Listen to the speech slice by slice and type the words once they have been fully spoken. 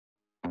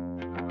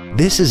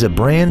This is a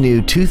brand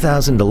new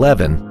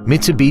 2011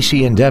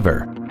 Mitsubishi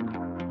Endeavor.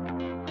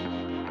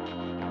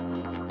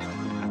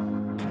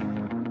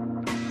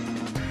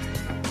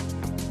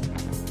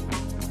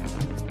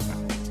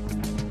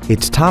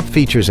 Its top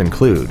features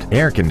include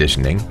air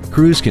conditioning,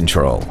 cruise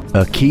control,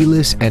 a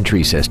keyless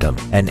entry system,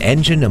 an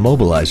engine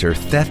immobilizer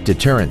theft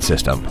deterrent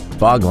system,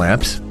 fog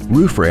lamps,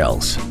 roof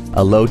rails,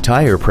 a low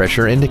tire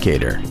pressure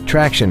indicator,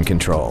 traction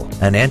control,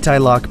 an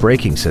anti-lock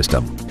braking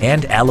system,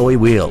 and alloy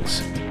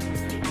wheels.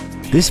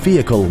 This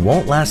vehicle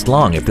won't last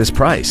long at this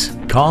price.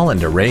 Call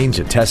and arrange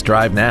a test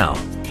drive now.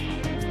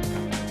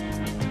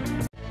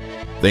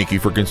 Thank you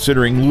for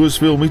considering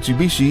Lewisville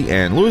Mitsubishi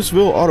and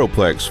Lewisville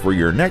Autoplex for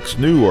your next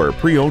new or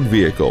pre-owned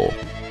vehicle.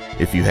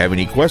 If you have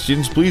any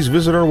questions, please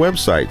visit our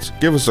websites,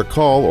 give us a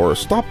call, or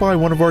stop by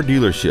one of our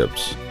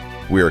dealerships.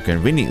 We are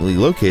conveniently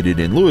located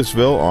in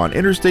Lewisville on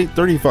Interstate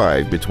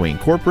 35 between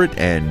Corporate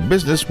and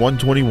Business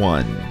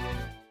 121.